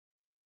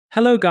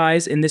Hello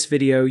guys, in this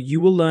video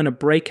you will learn a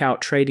breakout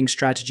trading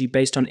strategy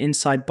based on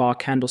inside bar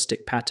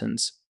candlestick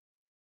patterns.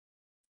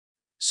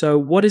 So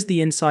what is the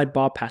inside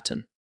bar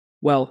pattern?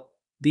 Well,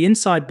 the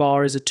inside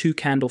bar is a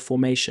two-candle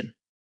formation.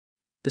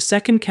 The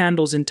second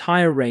candle's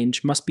entire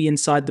range must be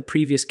inside the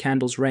previous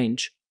candle's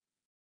range.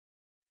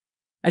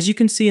 As you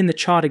can see in the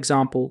chart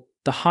example,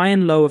 the high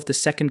and low of the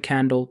second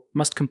candle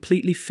must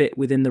completely fit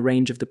within the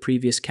range of the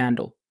previous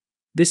candle.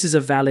 This is a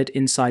valid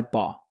inside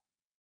bar.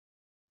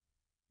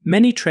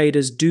 Many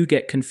traders do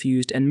get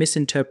confused and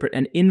misinterpret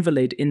an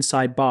invalid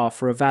inside bar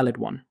for a valid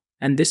one,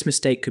 and this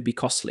mistake could be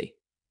costly.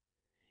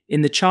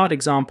 In the chart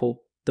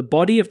example, the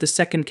body of the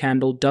second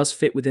candle does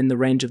fit within the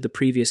range of the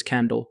previous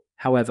candle,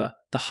 however,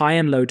 the high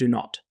and low do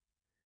not.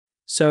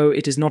 So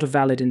it is not a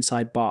valid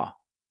inside bar.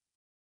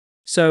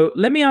 So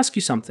let me ask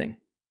you something.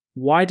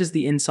 Why does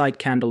the inside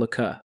candle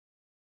occur?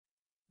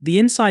 The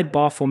inside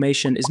bar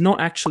formation is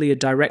not actually a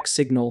direct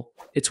signal,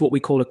 it's what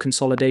we call a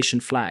consolidation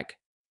flag.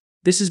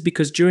 This is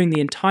because during the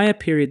entire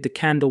period the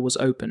candle was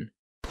open,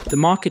 the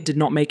market did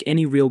not make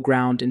any real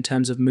ground in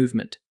terms of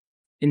movement.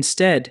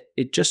 Instead,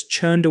 it just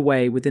churned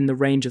away within the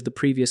range of the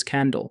previous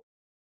candle.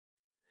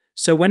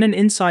 So when an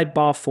inside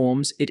bar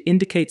forms, it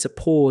indicates a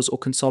pause or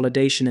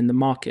consolidation in the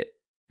market,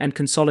 and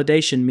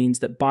consolidation means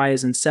that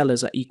buyers and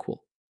sellers are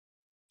equal.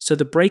 So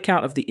the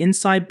breakout of the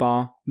inside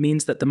bar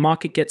means that the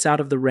market gets out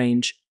of the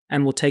range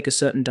and will take a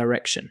certain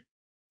direction.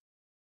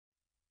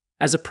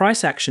 As a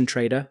price action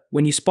trader,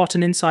 when you spot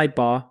an inside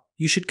bar,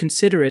 you should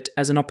consider it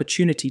as an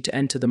opportunity to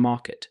enter the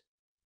market.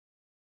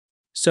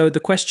 So the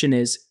question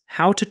is,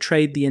 how to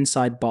trade the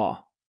inside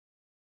bar?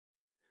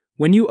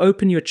 When you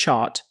open your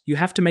chart, you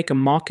have to make a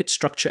market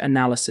structure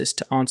analysis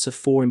to answer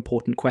 4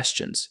 important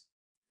questions.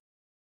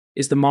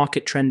 Is the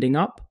market trending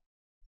up?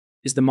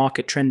 Is the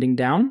market trending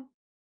down?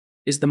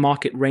 Is the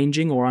market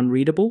ranging or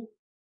unreadable?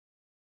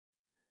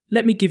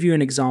 Let me give you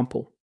an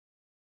example.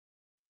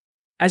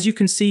 As you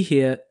can see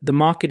here, the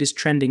market is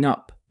trending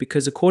up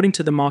because according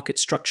to the market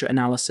structure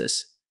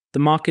analysis, the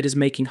market is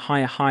making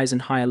higher highs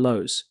and higher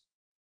lows.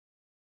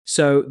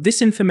 So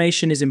this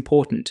information is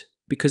important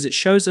because it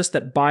shows us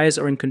that buyers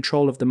are in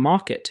control of the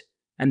market,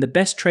 and the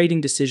best trading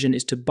decision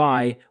is to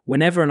buy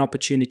whenever an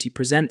opportunity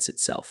presents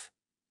itself.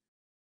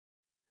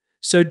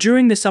 So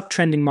during this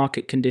uptrending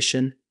market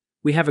condition,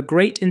 we have a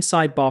great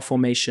inside bar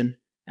formation,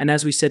 and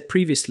as we said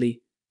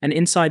previously, an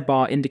inside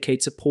bar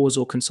indicates a pause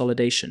or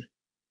consolidation.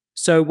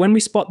 So when we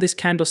spot this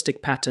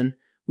candlestick pattern,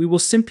 we will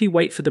simply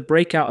wait for the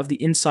breakout of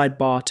the inside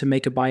bar to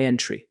make a buy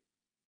entry.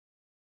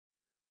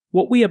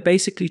 What we are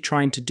basically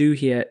trying to do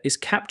here is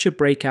capture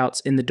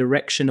breakouts in the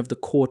direction of the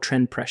core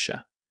trend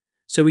pressure,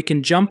 so we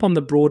can jump on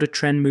the broader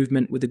trend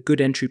movement with a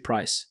good entry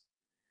price.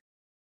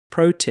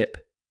 Pro tip: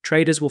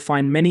 traders will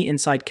find many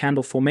inside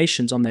candle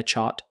formations on their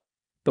chart,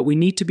 but we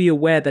need to be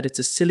aware that it's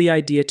a silly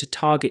idea to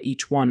target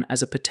each one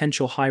as a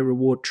potential high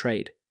reward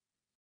trade.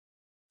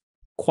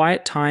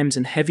 Quiet times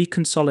and heavy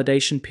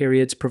consolidation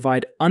periods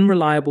provide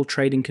unreliable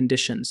trading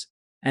conditions,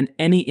 and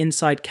any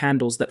inside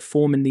candles that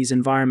form in these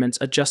environments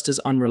are just as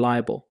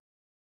unreliable.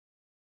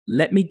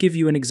 Let me give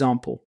you an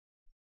example.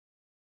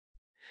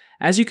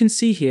 As you can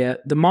see here,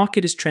 the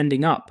market is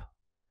trending up,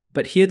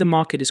 but here the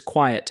market is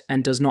quiet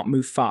and does not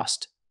move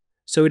fast,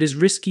 so it is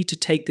risky to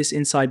take this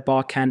inside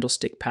bar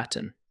candlestick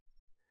pattern.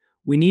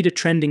 We need a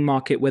trending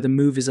market where the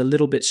move is a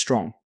little bit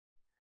strong,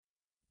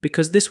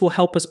 because this will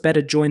help us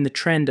better join the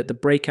trend at the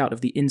breakout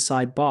of the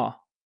inside bar.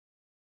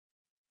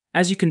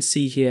 As you can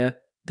see here,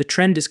 the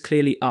trend is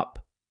clearly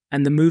up,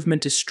 and the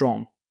movement is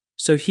strong.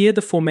 So here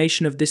the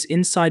formation of this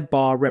inside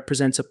bar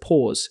represents a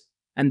pause,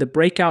 and the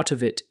breakout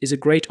of it is a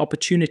great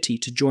opportunity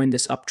to join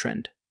this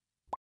uptrend.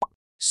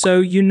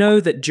 So you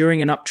know that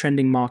during an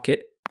uptrending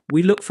market,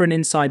 we look for an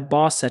inside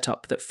bar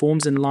setup that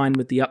forms in line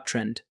with the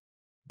uptrend.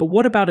 But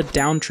what about a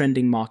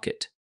downtrending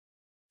market?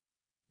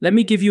 Let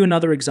me give you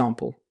another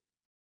example.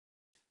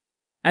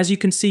 As you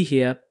can see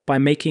here, by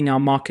making our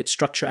market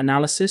structure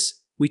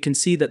analysis, we can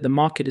see that the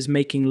market is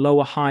making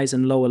lower highs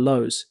and lower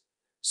lows,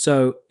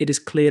 so it is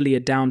clearly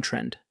a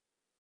downtrend.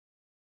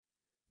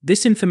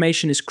 This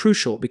information is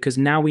crucial because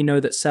now we know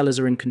that sellers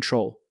are in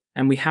control,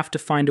 and we have to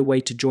find a way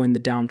to join the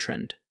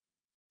downtrend.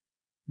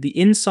 The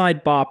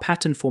inside bar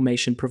pattern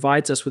formation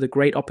provides us with a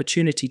great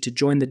opportunity to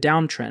join the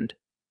downtrend.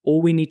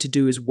 All we need to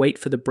do is wait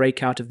for the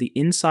breakout of the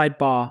inside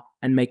bar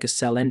and make a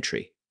sell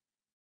entry.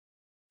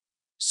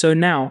 So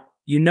now,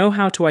 you know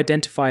how to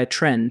identify a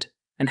trend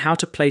and how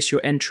to place your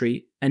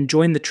entry and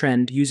join the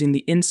trend using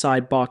the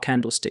inside bar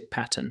candlestick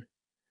pattern.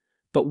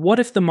 But what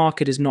if the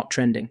market is not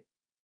trending?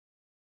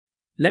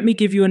 Let me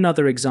give you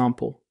another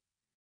example.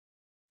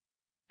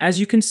 As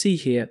you can see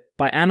here,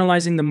 by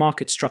analyzing the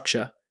market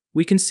structure,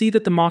 we can see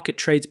that the market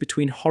trades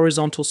between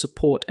horizontal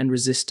support and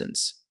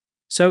resistance.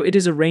 So it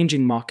is a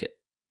ranging market.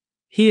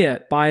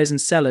 Here, buyers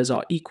and sellers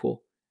are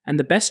equal, and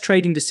the best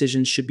trading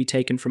decisions should be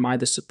taken from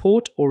either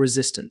support or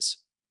resistance.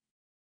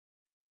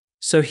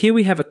 So here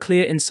we have a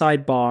clear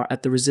inside bar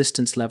at the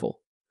resistance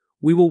level.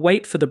 We will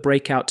wait for the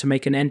breakout to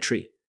make an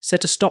entry,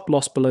 set a stop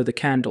loss below the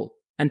candle,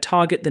 and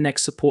target the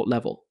next support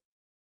level.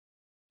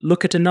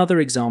 Look at another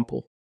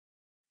example.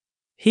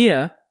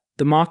 Here,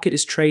 the market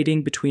is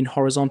trading between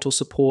horizontal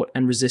support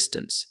and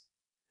resistance.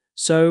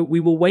 So we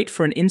will wait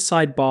for an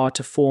inside bar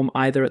to form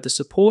either at the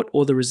support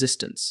or the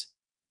resistance.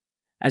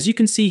 As you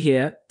can see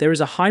here, there is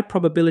a high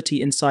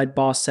probability inside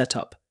bar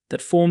setup that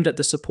formed at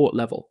the support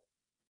level.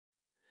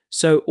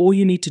 So all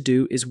you need to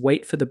do is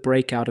wait for the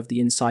breakout of the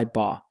inside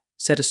bar,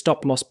 set a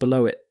stop loss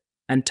below it,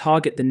 and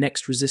target the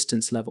next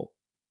resistance level.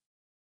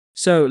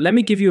 So let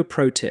me give you a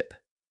pro tip.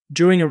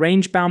 During a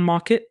range-bound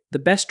market, the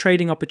best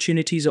trading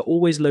opportunities are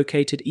always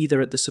located either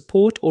at the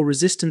support or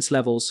resistance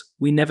levels.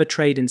 We never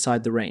trade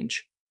inside the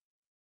range.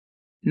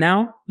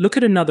 Now, look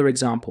at another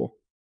example.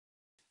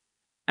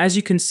 As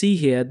you can see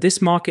here,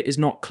 this market is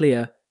not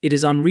clear, it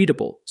is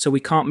unreadable, so we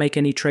can't make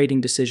any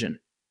trading decision.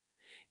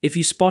 If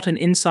you spot an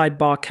inside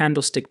bar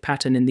candlestick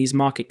pattern in these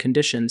market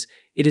conditions,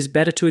 it is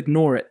better to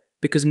ignore it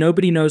because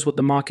nobody knows what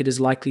the market is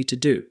likely to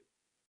do.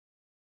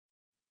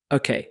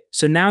 Okay,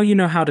 so now you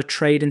know how to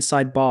trade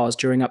inside bars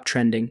during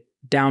uptrending,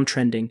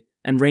 downtrending,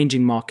 and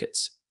ranging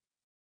markets.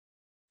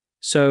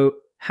 So,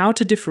 how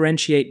to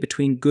differentiate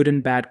between good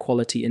and bad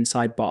quality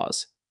inside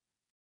bars?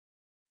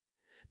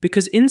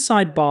 Because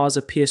inside bars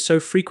appear so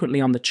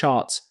frequently on the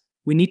charts,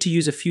 we need to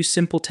use a few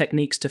simple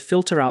techniques to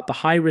filter out the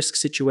high-risk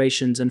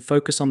situations and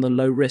focus on the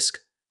low-risk,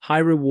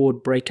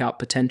 high-reward breakout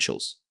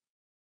potentials.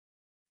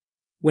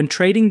 When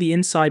trading the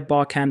inside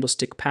bar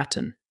candlestick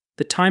pattern,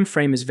 the time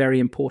frame is very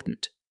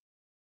important.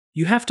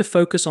 You have to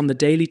focus on the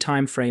daily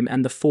time frame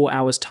and the 4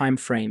 hours time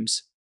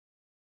frames.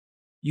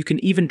 You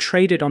can even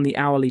trade it on the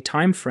hourly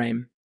time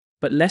frame,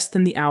 but less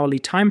than the hourly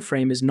time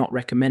frame is not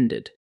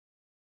recommended.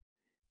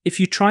 If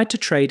you tried to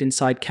trade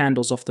inside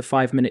candles off the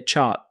 5-minute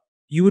chart,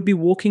 you would be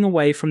walking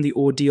away from the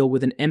ordeal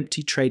with an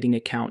empty trading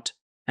account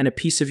and a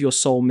piece of your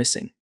soul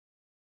missing.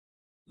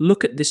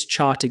 Look at this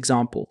chart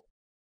example.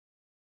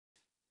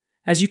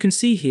 As you can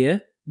see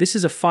here, this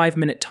is a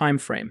 5-minute time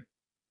frame.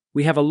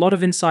 We have a lot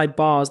of inside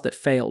bars that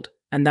failed,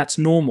 and that's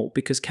normal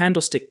because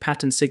candlestick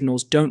pattern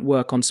signals don't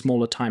work on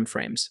smaller time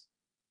frames.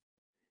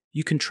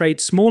 You can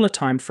trade smaller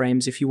time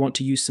frames if you want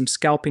to use some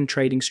scalping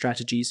trading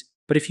strategies,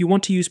 but if you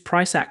want to use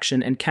price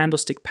action and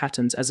candlestick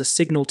patterns as a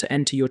signal to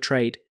enter your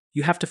trade,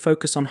 you have to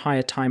focus on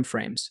higher time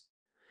frames.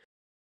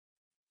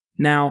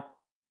 Now,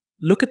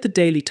 look at the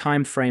daily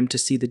time frame to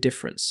see the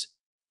difference.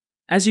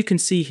 As you can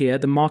see here,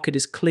 the market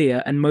is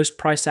clear and most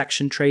price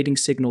action trading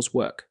signals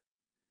work.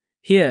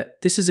 Here,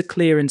 this is a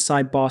clear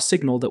inside bar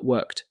signal that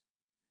worked.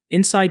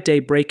 Inside day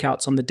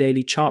breakouts on the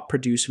daily chart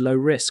produce low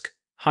risk,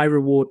 high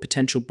reward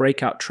potential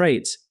breakout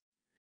trades.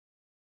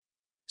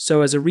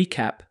 So as a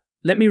recap,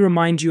 let me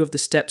remind you of the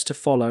steps to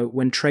follow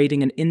when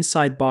trading an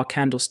inside bar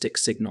candlestick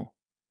signal.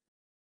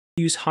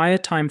 Use higher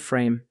time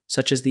frame,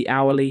 such as the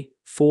hourly,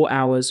 4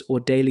 hours,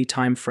 or daily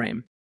time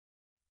frame.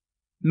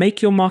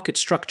 Make your market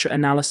structure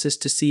analysis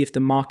to see if the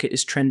market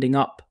is trending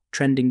up,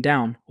 trending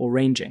down, or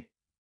ranging.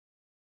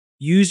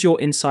 Use your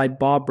inside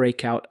bar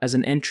breakout as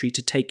an entry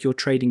to take your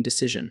trading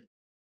decision.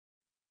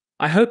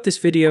 I hope this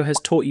video has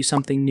taught you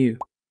something new.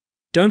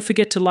 Don't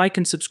forget to like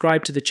and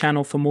subscribe to the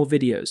channel for more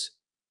videos.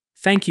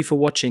 Thank you for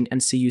watching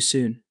and see you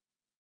soon.